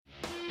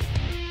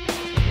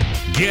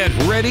Get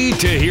ready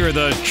to hear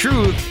the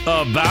truth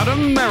about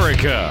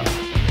America.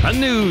 A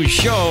news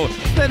show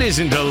that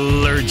isn't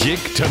allergic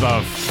to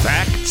the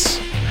facts.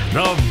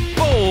 The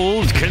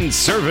Bold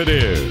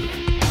Conservative.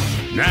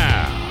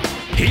 Now,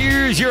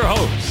 here's your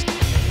host,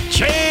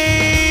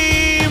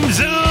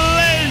 James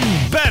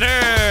Ledbetter.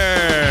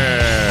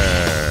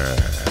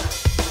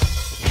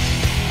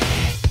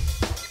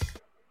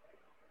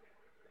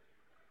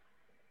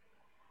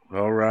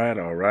 All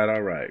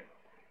right.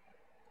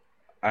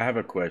 I have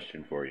a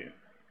question for you.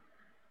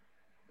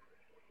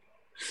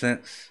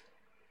 Since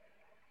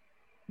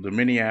the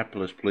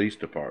Minneapolis Police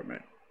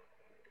Department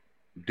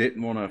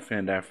didn't want to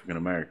offend African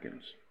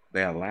Americans,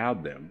 they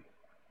allowed them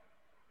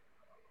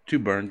to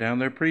burn down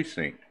their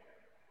precinct.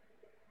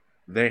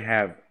 They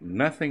have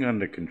nothing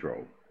under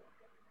control.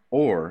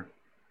 Or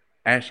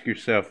ask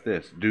yourself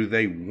this, do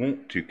they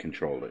want to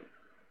control it?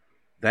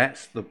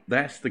 That's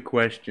the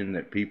question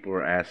that people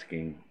are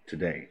asking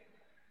today.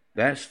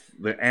 That's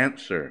the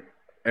answer.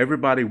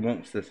 Everybody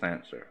wants this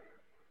answer.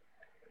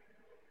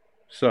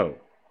 So,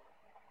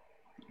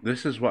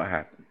 this is what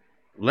happened.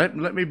 Let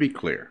me be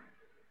clear.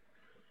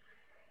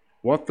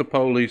 What the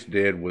police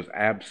did was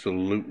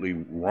absolutely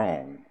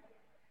wrong.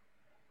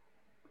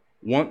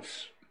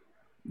 Once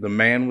the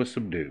man was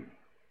subdued,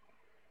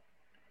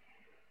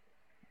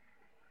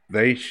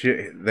 they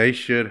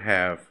should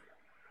have,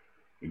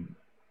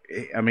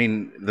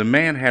 the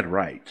man had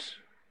rights.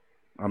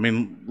 Let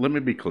me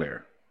be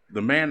clear.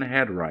 The man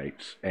had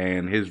rights,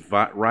 and his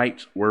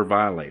rights were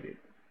violated.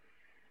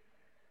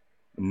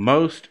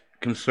 Most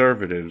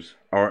conservatives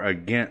are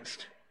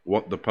against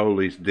what the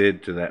police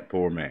did to that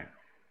poor man.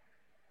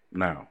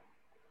 Now,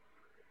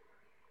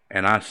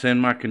 and I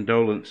send my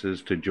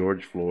condolences to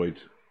George Floyd's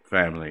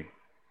family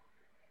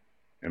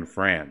and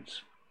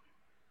friends.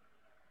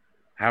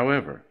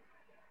 However,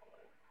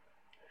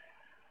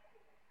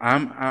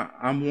 I'm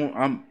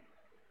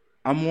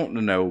wanting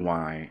to know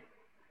why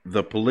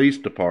the police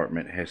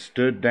department has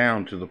stood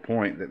down to the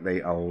point that they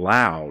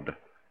allowed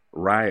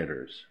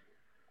rioters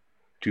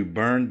to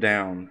burn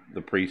down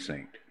the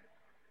precinct.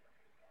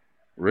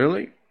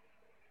 Really?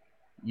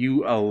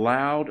 You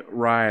allowed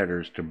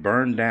rioters to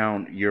burn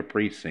down your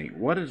precinct.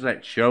 What does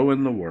that show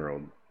in the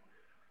world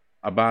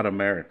about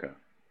America?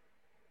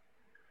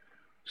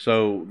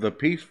 So the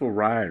peaceful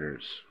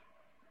rioters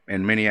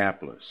in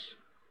Minneapolis,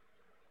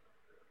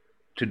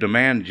 to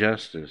demand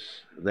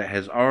justice that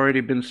has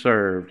already been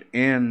served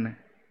in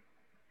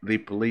the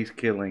police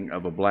killing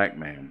of a black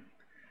man,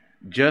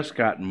 just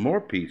got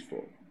more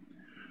peaceful.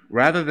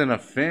 Rather than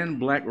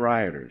offend black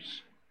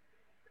rioters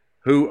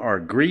who are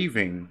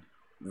grieving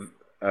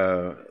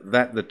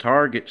that the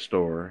Target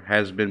store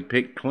has been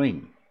picked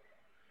clean,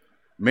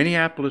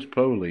 Minneapolis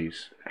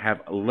police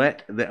have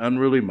let the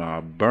unruly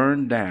mob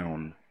burn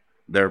down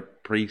their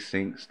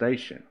precinct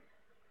station.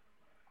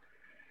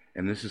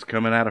 And this is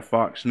coming out of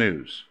Fox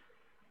News.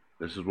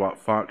 This is what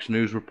Fox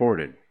News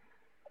reported.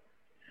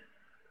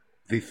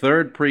 The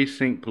 3rd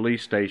Precinct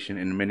Police Station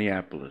in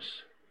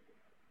Minneapolis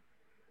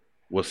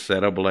was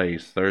set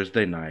ablaze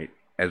Thursday night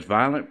as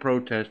violent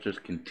protesters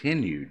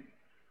continued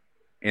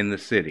in the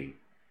city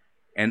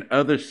and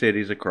other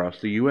cities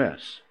across the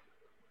U.S.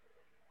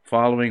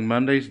 following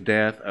Monday's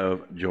death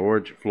of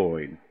George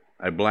Floyd,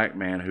 a black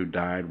man who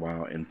died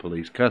while in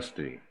police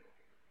custody.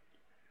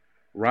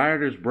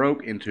 Rioters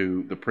broke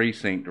into the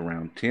precinct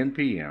around 10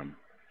 p.m.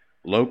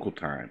 local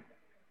time.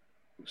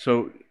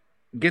 So,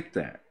 get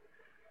that.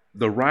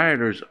 The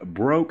rioters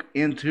broke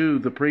into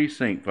the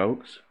precinct,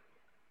 folks.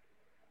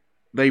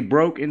 They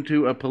broke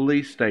into a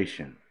police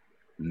station.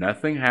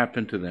 Nothing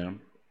happened to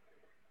them.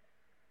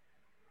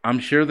 I'm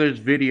sure there's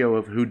video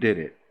of who did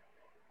it.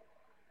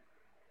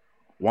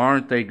 Why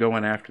aren't they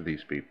going after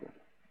these people?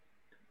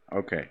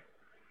 Okay.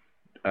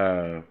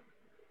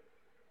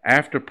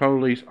 After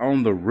police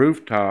on the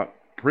rooftop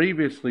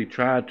previously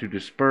tried to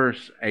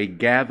disperse a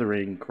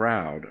gathering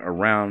crowd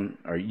around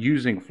or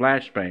using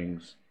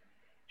flashbangs,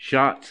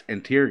 shots,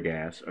 and tear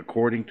gas,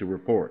 according to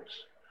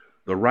reports.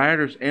 The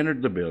rioters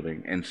entered the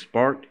building and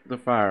sparked the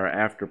fire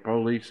after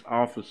police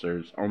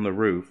officers on the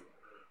roof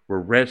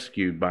were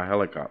rescued by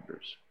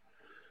helicopters.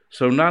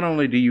 So not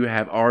only do you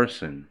have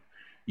arson,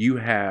 you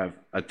have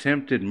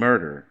attempted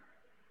murder,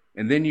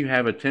 and then you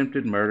have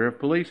attempted murder of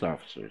police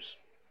officers.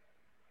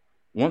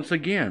 Once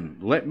again,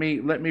 let me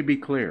be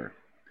clear.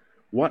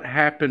 What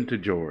happened to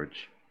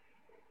George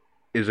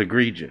is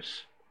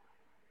egregious.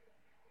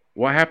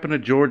 What happened to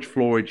George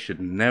Floyd should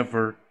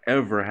never,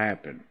 ever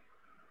happen.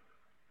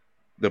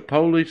 The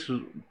police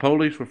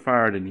were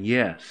fired, and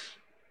yes,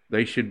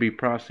 they should be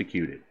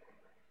prosecuted.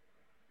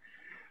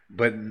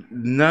 But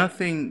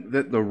nothing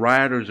that the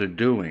rioters are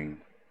doing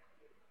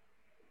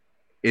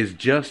is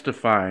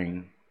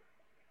justifying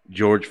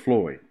George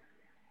Floyd.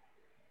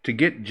 To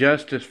get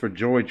justice for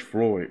George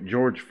Floyd,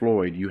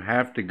 you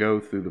have to go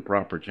through the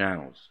proper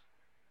channels.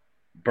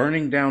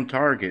 Burning down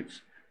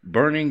targets,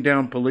 burning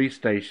down police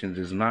stations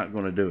is not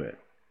going to do it.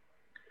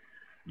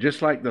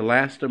 Just like the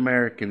last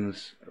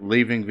Americans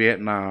leaving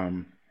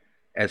Vietnam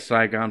as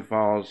Saigon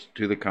falls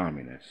to the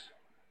communists,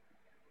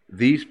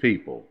 these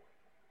people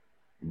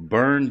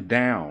burned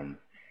down.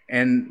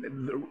 And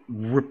the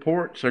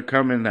reports are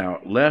coming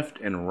out left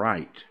and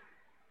right,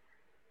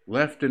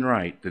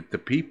 that the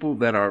people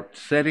that are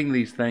setting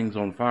these things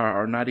on fire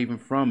are not even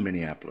from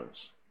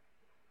Minneapolis.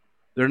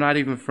 They're not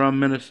even from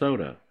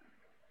Minnesota.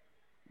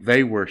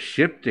 They were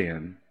shipped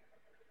in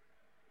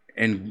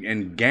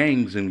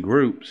gangs and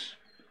groups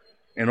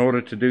in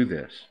order to do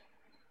this.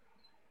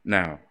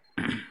 Now,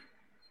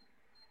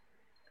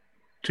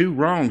 two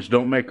wrongs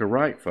don't make a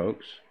right,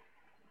 folks.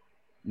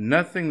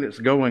 Nothing that's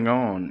going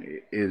on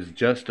is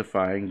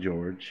justifying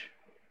George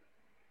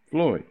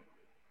Floyd.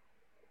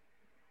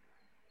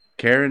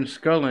 Karen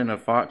Scullin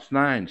of Fox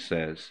 9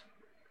 says,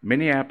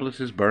 Minneapolis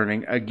is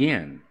burning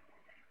again.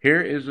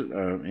 Here is,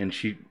 and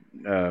she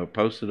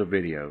posted a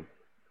video.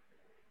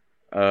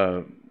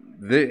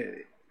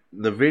 The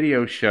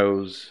video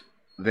shows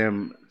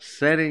them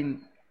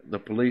setting the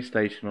police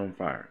station on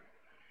fire.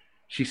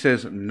 She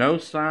says, no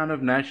sign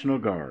of National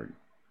Guard.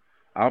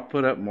 I'll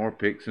put up more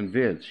pics and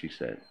vids, she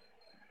said.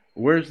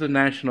 Where's the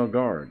National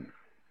Guard?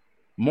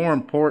 More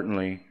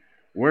importantly,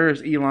 where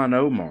is Ilhan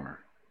Omar?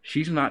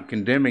 She's not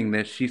condemning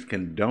this, she's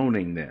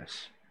condoning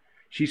this.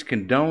 She's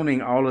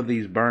condoning all of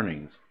these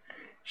burnings.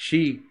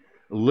 She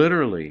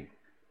literally,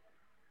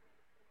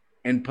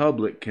 in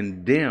public,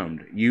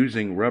 condemned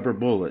using rubber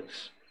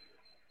bullets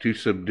to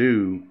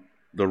subdue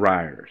the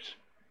rioters.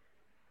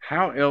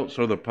 How else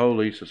are the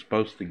police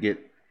supposed to get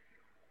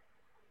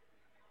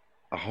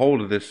a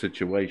hold of this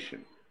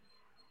situation?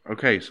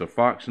 Okay, so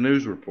Fox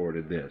News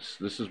reported this.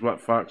 This is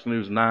what Fox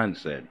News 9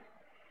 said.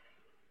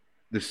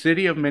 The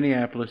city of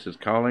Minneapolis is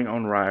calling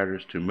on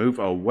rioters to move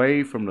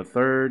away from the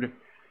 3rd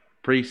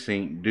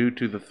precinct due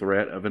to the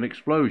threat of an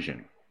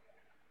explosion.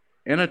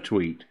 In a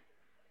tweet,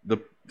 the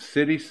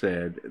city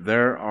said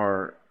there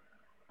are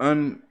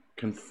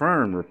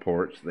unconfirmed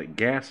reports that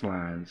gas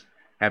lines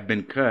have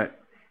been cut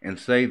and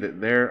say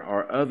that there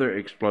are other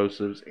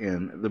explosives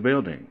in the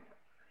building.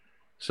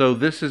 So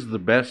this is the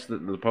best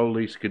that the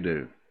police could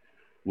do,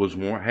 was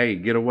warn, hey,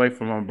 get away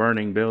from our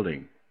burning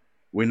building.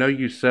 We know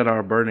you set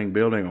our burning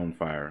building on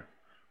fire,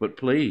 but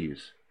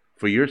please,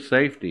 for your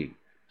safety,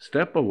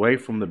 step away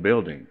from the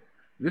building.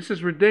 This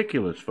is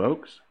ridiculous,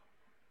 folks.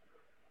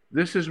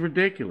 This is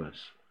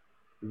ridiculous.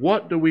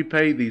 What do we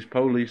pay these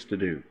police to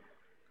do?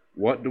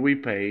 What do we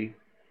pay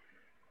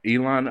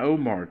Ilhan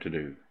Omar to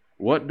do?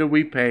 What do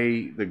we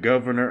pay the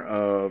governor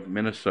of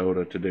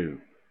Minnesota to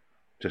do?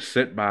 To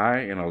sit by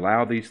and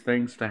allow these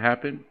things to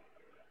happen?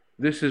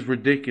 This is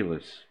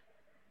ridiculous.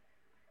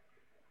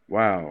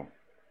 Wow.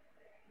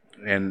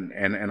 And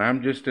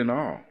I'm just in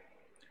awe.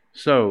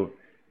 So,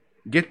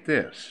 get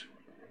this.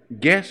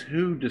 Guess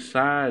who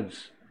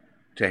decides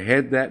to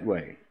head that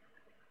way?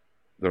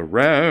 The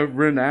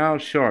Reverend Al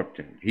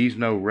Sharpton. He's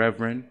no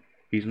reverend.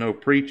 He's no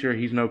preacher.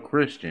 He's no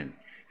Christian.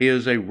 He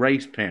is a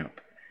race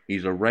pimp.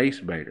 He's a race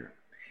baiter.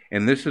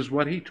 And this is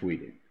what he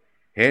tweeted.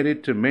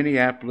 Headed to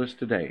Minneapolis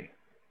today.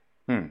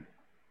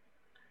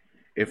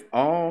 If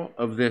all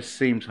of this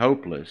seems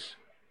hopeless,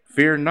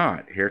 fear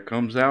not. Here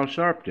comes Al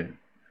Sharpton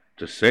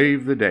to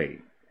save the day.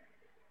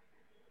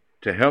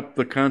 To help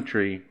the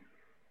country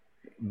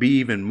be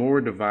even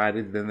more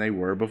divided than they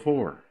were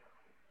before.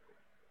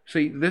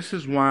 See, this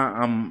is why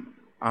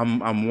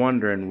I'm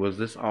wondering, was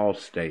this all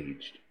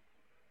staged?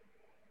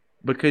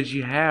 Because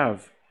you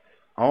have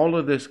all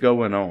of this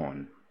going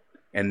on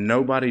and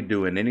nobody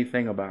doing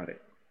anything about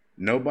it.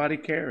 Nobody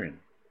caring.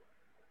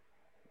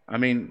 I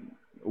mean,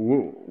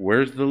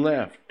 where's the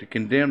left to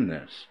condemn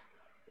this?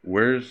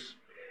 Where's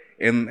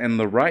and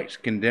the right's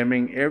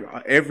condemning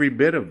every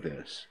bit of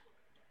this,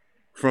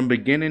 from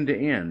beginning to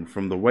end,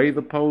 from the way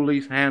the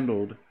police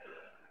handled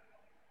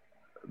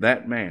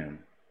that man,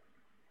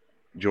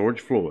 George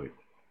Floyd,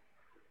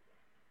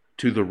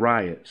 to the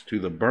riots, to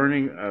the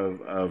burning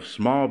of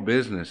small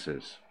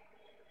businesses.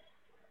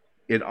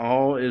 It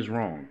all is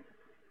wrong.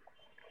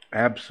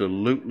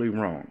 Absolutely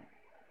wrong.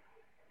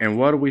 And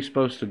what are we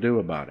supposed to do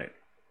about it?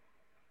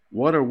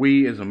 What are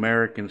we as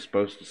Americans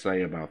supposed to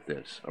say about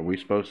this? Are we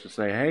supposed to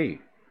say, hey,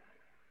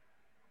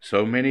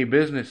 so many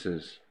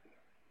businesses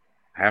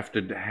have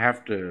to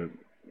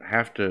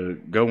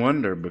go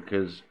under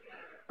because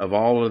of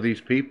all of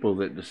these people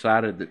that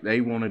decided that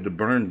they wanted to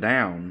burn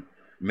down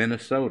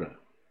Minnesota,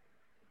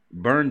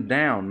 burn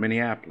down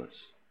Minneapolis?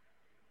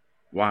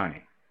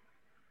 Why?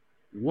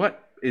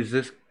 What is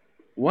this?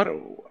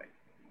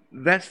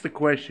 That's the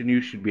question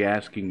you should be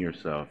asking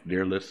yourself,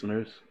 dear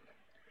listeners.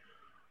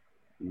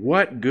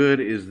 What good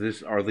is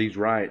this? Are these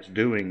riots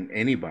doing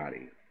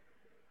anybody?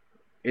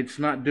 It's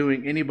not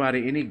doing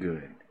anybody any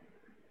good.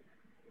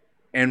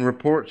 And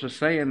reports are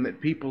saying that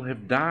people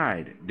have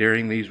died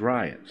during these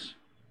riots.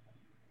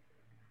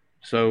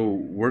 So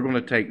we're going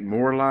to take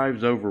more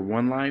lives over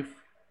one life?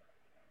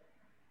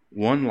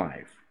 One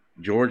life.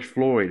 George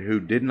Floyd, who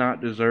did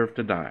not deserve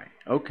to die.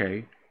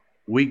 Okay,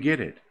 we get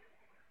it.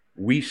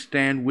 We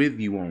stand with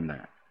you on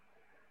that.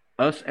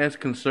 Us as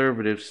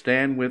conservatives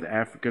stand with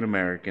African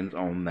Americans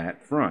on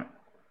that front.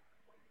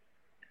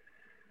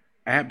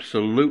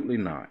 Absolutely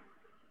not.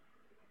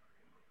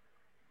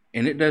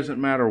 And it doesn't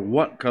matter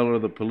what color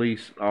the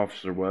police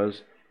officer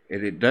was.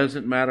 And it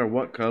doesn't matter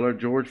what color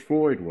George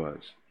Floyd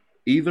was.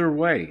 Either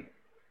way,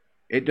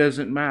 it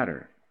doesn't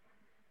matter.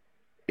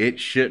 It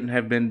shouldn't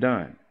have been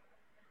done.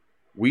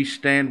 We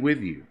stand with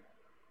you,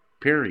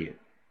 period.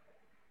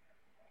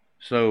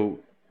 So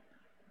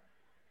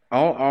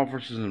all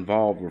officers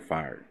involved were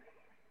fired.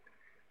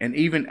 And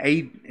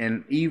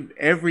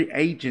every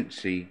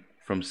agency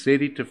from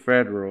city to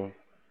federal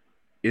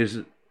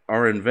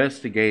are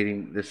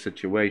investigating this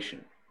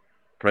situation.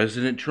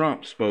 President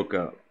Trump spoke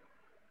up.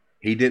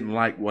 He didn't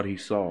like what he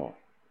saw.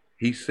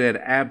 He said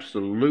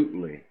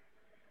absolutely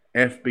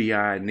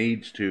FBI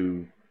needs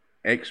to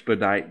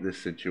expedite this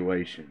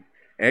situation.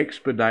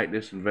 Expedite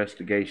this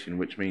investigation,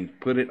 which means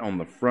put it on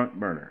the front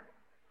burner.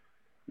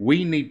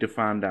 We need to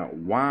find out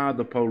why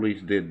the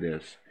police did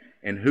this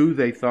and who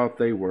they thought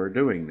they were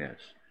doing this.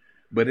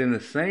 But in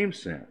the same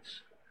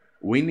sense,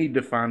 we need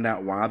to find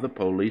out why the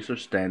police are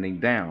standing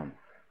down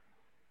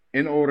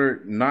in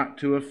order not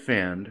to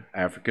offend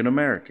African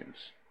Americans.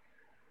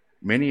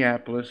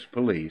 Minneapolis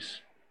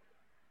police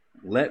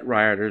let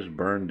rioters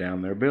burn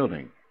down their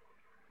building.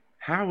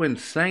 How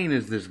insane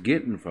is this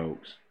getting,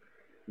 folks?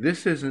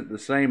 This isn't the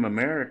same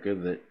America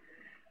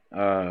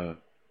that...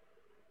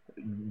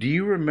 do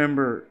you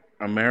remember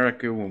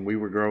America when we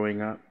were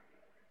growing up?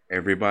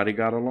 Everybody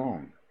got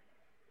along.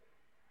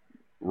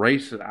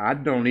 I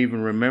don't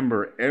even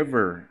remember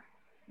ever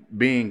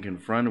being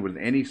confronted with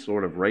any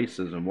sort of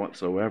racism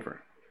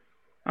whatsoever.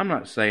 I'm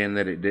not saying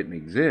that it didn't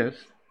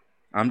exist.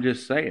 I'm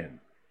just saying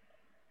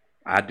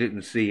I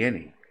didn't see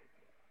any.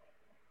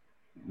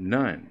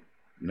 None.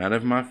 None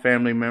of my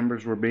family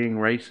members were being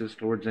racist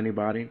towards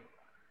anybody.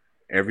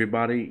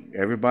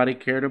 Everybody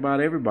cared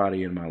about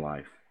everybody in my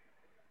life.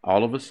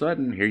 All of a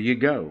sudden, here you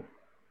go.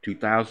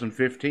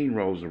 2015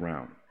 rolls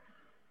around.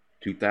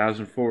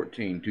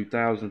 2014,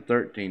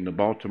 2013, the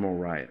Baltimore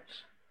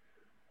riots.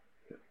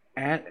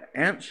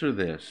 Answer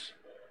this.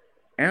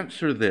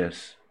 Answer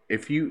this.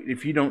 If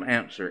you don't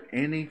answer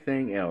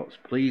anything else,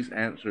 please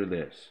answer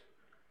this.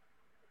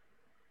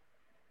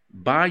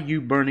 By you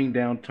burning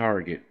down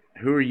Target,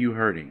 who are you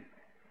hurting?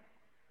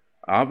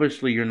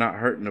 Obviously, you're not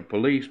hurting the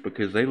police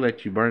because they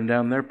let you burn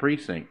down their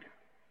precinct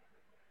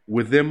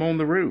with them on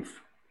the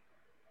roof.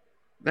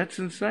 That's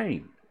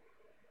insane.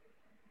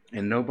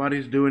 And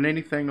nobody's doing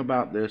anything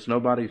about this.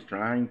 Nobody's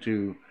trying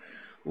to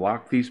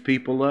lock these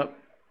people up.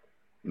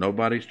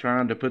 Nobody's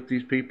trying to put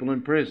these people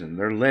in prison.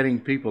 They're letting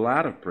people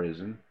out of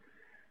prison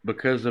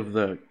because of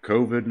the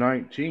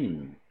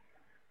COVID-19,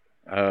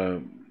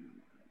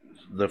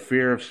 the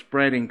fear of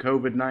spreading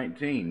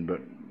COVID-19.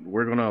 But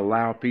we're going to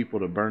allow people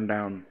to burn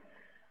down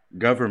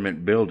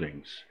government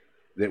buildings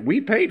that we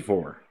paid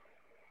for,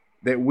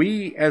 that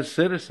we as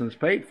citizens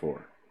paid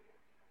for.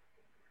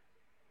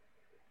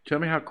 Tell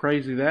me how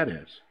crazy that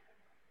is.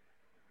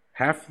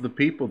 Half the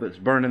people that's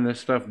burning this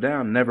stuff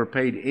down never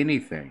paid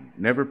anything,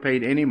 never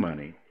paid any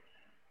money.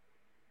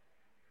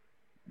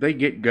 They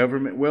get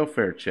government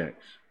welfare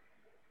checks.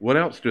 What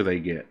else do they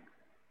get?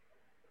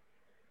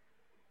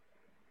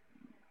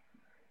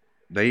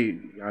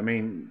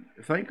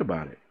 Think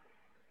about it.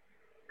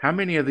 How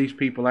many of these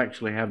people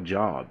actually have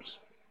jobs?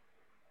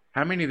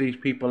 How many of these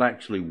people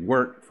actually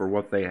work for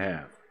what they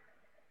have?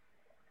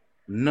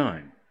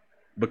 None.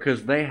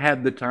 Because they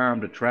had the time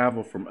to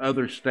travel from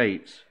other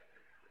states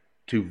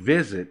to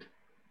visit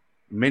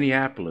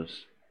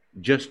Minneapolis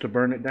just to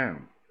burn it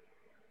down.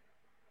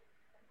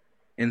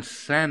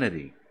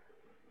 Insanity.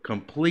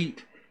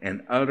 Complete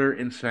and utter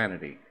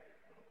insanity.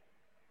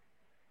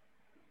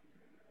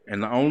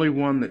 And the only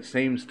one that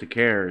seems to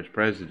care is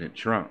President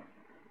Trump.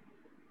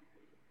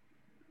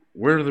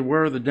 Where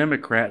are the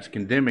Democrats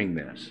condemning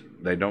this?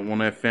 They don't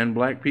want to offend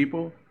black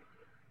people?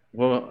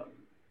 Well,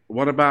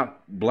 what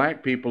about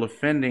black people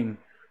offending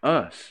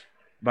us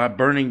by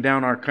burning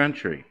down our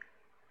country?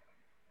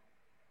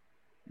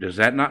 Does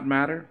that not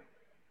matter?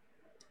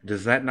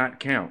 Does that not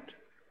count?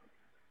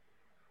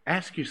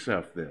 Ask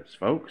yourself this,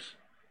 folks.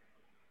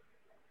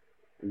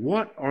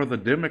 What are the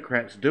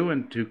Democrats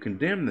doing to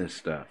condemn this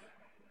stuff?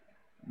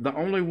 The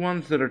only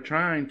ones that are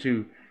trying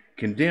to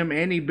condemn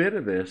any bit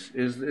of this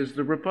is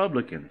the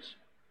Republicans.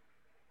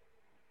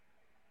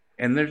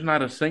 And there's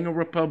not a single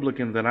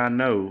Republican that I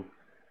know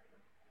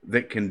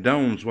that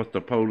condones what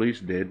the police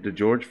did to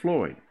George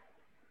Floyd.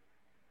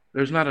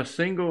 There's not a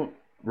single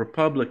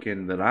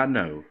Republican that I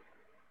know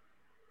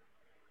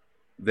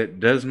that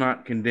does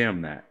not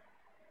condemn that.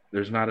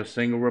 There's not a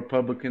single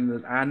Republican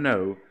that I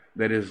know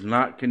that is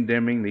not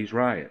condemning these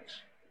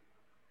riots.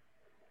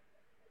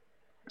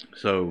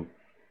 So,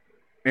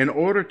 in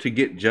order to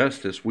get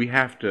justice, we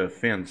have to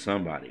offend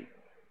somebody.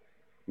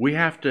 We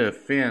have to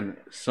offend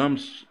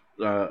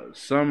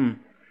some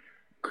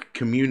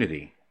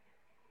community,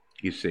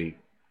 you see,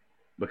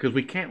 because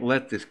we can't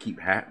let this keep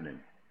happening.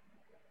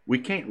 We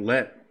can't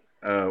let,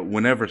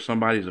 whenever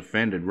somebody's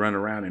offended, run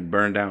around and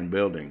burn down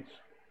buildings,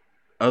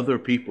 other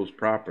people's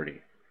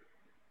property.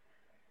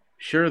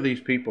 Sure,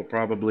 these people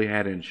probably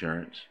had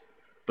insurance,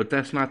 but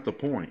that's not the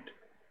point.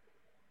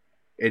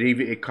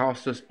 It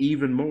cost us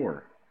even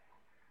more.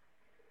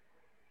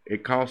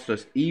 It cost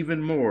us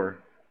even more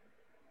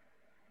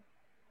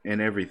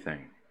and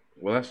everything.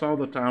 Well, that's all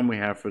the time we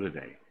have for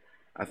today.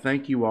 I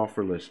thank you all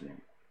for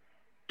listening.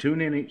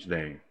 Tune in each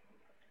day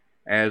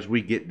as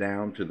we get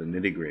down to the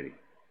nitty-gritty.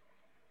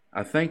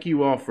 I thank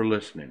you all for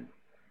listening,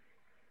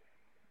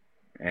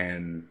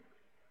 and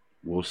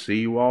we'll see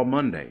you all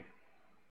Monday.